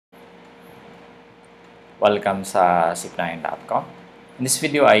Welcome sa zipline.com. In this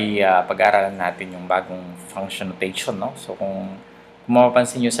video ay pag-aaralan natin yung bagong function notation. No? So kung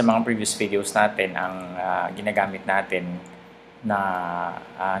mapapansin nyo sa mga previous videos natin, ang ginagamit natin na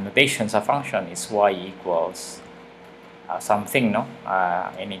notation sa function is y equals something. No?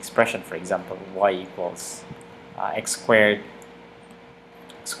 Any expression, for example, y equals x squared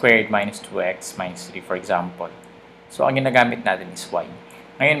minus 2x minus 3, for example. So ang ginagamit natin is y.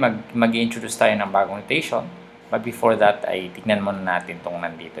 Ngayon, mag-introduce tayo ng bagong notation. But before that, ay tignan muna natin itong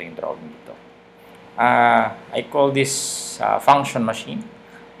nandito, yung drawing dito. I call this function machine.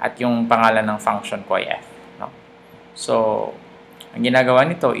 At yung pangalan ng function ko ay f. No? So, ang ginagawa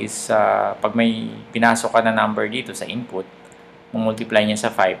nito is, pag may pinasok ka na number dito sa input, multiply niya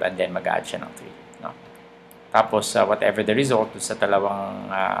sa 5 and then mag-add siya ng 3. No? Tapos, whatever the result sa dalawang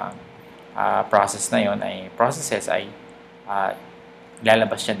processes ay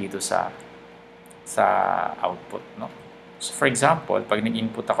lalabas siya dito sa output, no? So for example, pag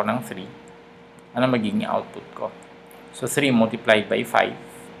nag-input ako ng 3, ano magiging output ko? So 3 multiplied by 5,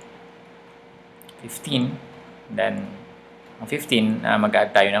 15, then ang 15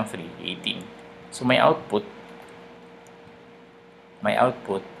 mag-add tayo ng 3, 18. So my output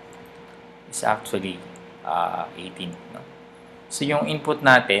is actually 18, no? So yung input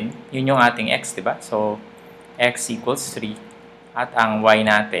natin, yun yung ating x, di ba? So x equals 3. At ang y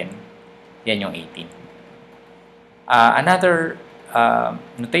natin, yan yung 18. Another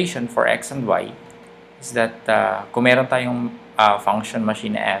notation for x and y is that kung meron tayong function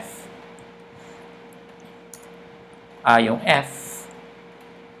machine f, yung f,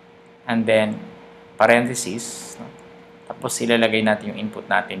 and then parenthesis, no? Tapos ilalagay natin yung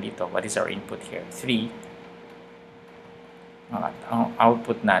input natin dito. What is our input here? 3. At ang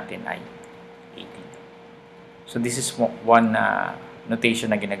output natin ay 18. So this is one notation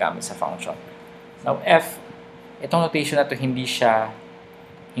na ginagamit sa function. Now f, itong notation na to hindi siya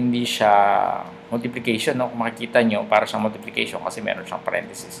multiplication, no? Kung makikita nyo, para siyang multiplication kasi meron siyang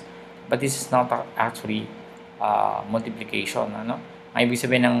parenthesis. But this is not actually multiplication, ano? Ang ibig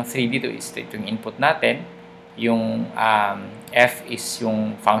sabihin ng 3 dito is ito yung input natin, yung f is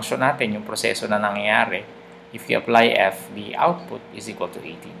yung function natin, yung proseso na nangyayari. If you apply f, the output is equal to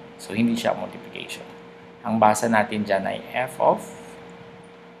 18. So hindi siya multiplication. Ang basa natin dyan ay f of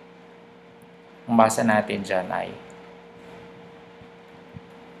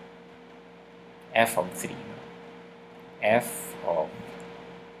 3. F of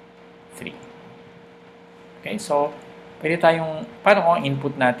 3. Okay, so pwede tayong, paano kung ang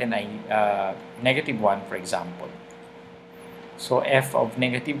input natin ay negative 1, for example. So f of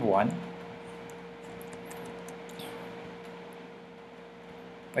negative 1,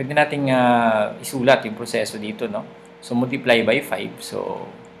 pwede nating isulat yung proseso dito, no? So, multiply by 5.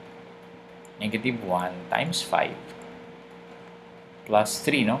 So, negative 1 times 5 plus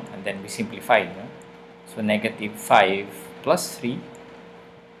 3, no? And then we simplify, no? So, negative 5 plus 3,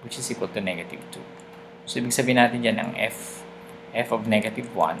 which is equal to negative 2. So, ibig sabihin natin dyan ang f of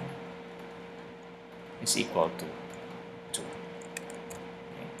negative 1 is equal to 2.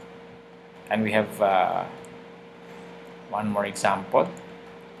 Okay. And we have one more example.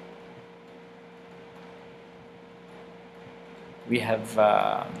 We have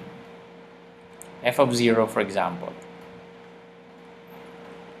f of 0, for example.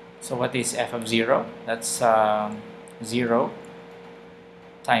 So what is f of 0? That's 0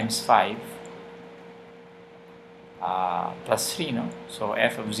 times 5 plus 3, no? So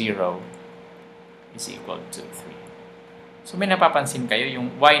f of 0 is equal to 3. So may napapansin kayo,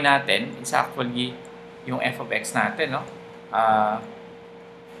 yung y natin is actually yung f of x natin, no?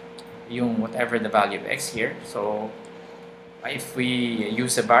 Yung whatever the value of x here. So if we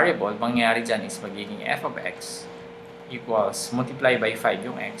use a variable, mangyayari dyan is magiging f of x equals multiply by 5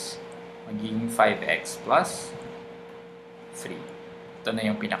 yung x, magiging 5x plus 3. Ito na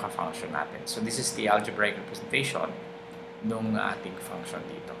yung pinaka-function natin. So this is the algebraic representation ng ating function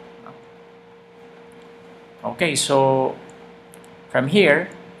dito. Okay, so from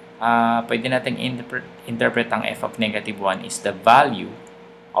here, pwede natin interpret ang f of negative 1 is the value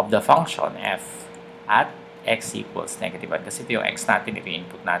of the function f at x equals negative 1. Kasi ito yung x natin, ito yung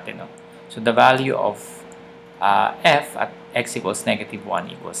input natin. No? So, the value of f at x equals negative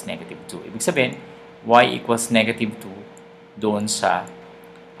 1 equals negative 2. Ibig sabihin, y equals negative 2 doon sa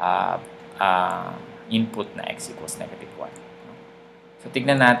input na x equals negative 1. No? So,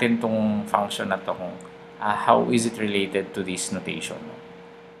 tignan natin itong function na to kung how is it related to this notation. No?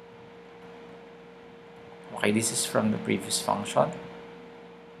 Okay, this is from the previous function.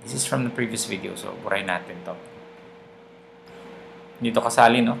 This is from the previous video, so burahin natin to. Dito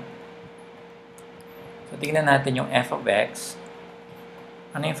kasali, no? So, tingnan natin yung f of x.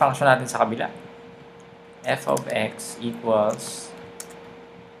 Ano yung function natin sa kabila? F of x equals,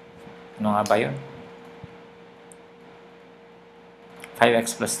 ano nga ba yun?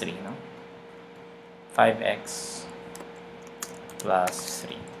 5x plus 3, no? 5x plus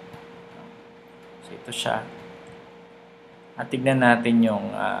 3. So, ito siya. At tignan natin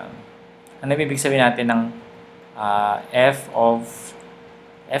yung, ano ibig sabihin natin ng f of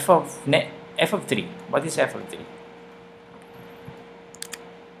 3. What is f of 3?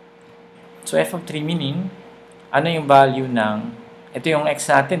 So, f of 3 meaning, ano yung value ng, ito yung x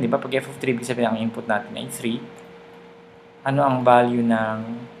natin, di ba? Pag f of 3, ibig sabihin ang input natin ay 3. Ano ang value ng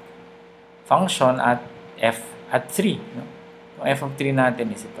function at f at 3? No? Yung f of 3 natin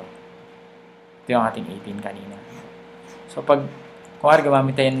is ito. Ito yung ating 18 kanina. So, pag kung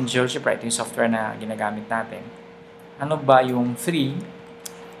gumamit tayo ng GeoGebra, ito yung software na ginagamit natin. Ano ba yung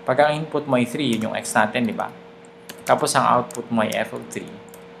 3? Pag ang input mo ay 3, yun yung x natin, di ba? Tapos ang output mo ay f of 3.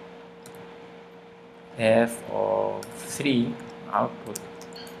 F of 3 output.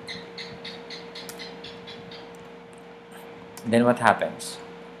 Then what happens?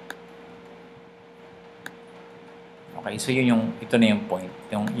 Okay, so yun ito na yung point.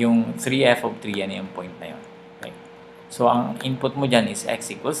 Yung 3f of 3, yan yung point na yun. Okay. So, ang input mo dyan is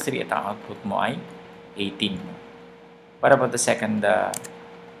x equals 3 at ang output mo ay 18. What about the second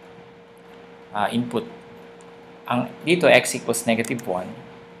input? Dito, x equals negative 1.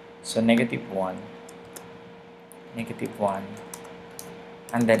 So, negative 1,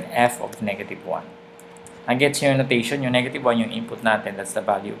 and then f of negative 1. Nag-gets yung notation, yung negative 1 yung input natin, that's the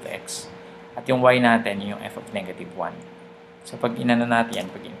value of x. At yung y natin, yung f of negative 1. So, pag inano natin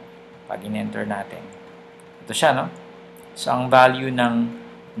yan, pag in-enter natin, ito siya, no? So, ang value ng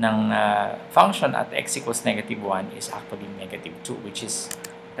function at x equals negative 1 is actually negative 2, which is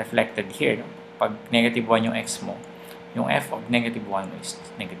reflected here. No? Pag negative 1 yung x mo, yung f of negative 1 is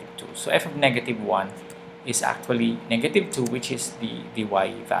negative 2. So, f of negative 1 is actually negative 2, which is the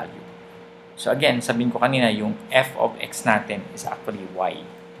y value. So, again, sabihin ko kanina, yung f of x natin is actually y.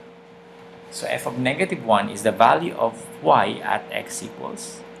 So, f of negative 1 is the value of y at x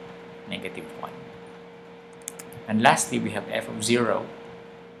equals negative 1. And lastly, we have f of 0.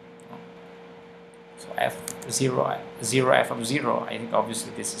 So, f0, f of 0, I think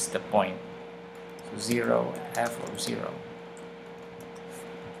obviously this is the point. So, 0, f of 0.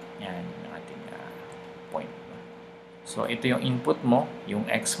 Yan yung ating point. So, ito yung input mo, yung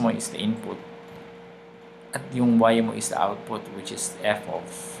x mo is the input, at yung y mo is the output, which is f of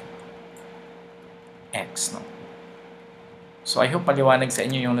x, no? So, I hope maliwanag sa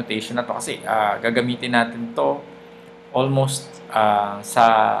inyo yung notation na to kasi gagamitin natin to almost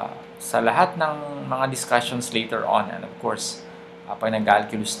sa lahat ng mga discussions later on. And of course, pag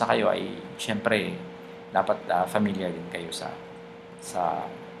nag-calculus na kayo ay syempre dapat familiar din kayo sa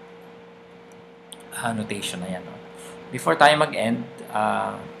notation na yan, no? Before tayo mag-end,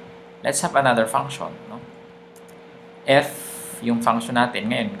 let's have another function, no? F, yung function natin,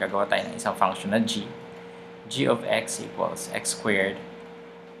 ngayon gagawa tayo ng isang function na g. G of x equals x squared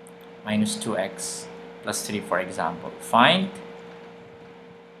minus 2x plus 3, for example. Find,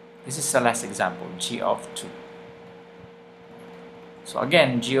 this is the last example, g of 2. So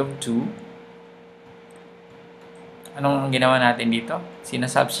again, g of 2, anong ginawa natin dito?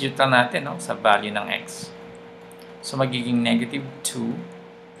 Sinasubstitute lang natin, no, sa value ng x. So magiging negative 2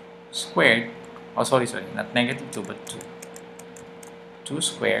 squared, oh sorry, not negative 2 but 2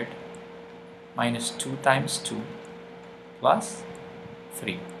 squared minus 2 times 2 plus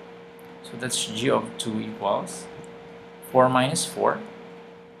 3. So that's g of 2 equals 4 minus 4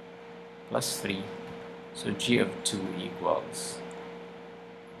 plus 3. So g of 2 equals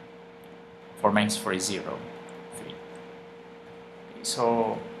 4 minus 4 is 0, 3. Okay,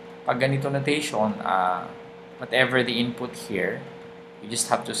 so pag ganito notation, whatever the input here, you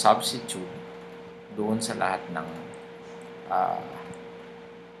just have to substitute doon sa lahat ng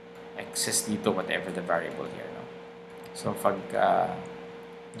excess dito, whatever the variable here, no? So, pag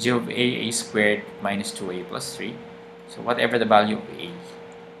g of a squared minus 2a plus 3, so whatever the value of a,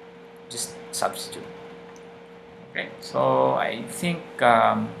 just substitute. Okay, so I think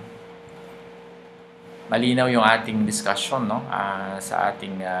malinaw yung ating discussion, no, sa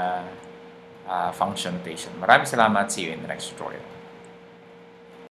ating function notation. Maraming salamat. See you in the next tutorial.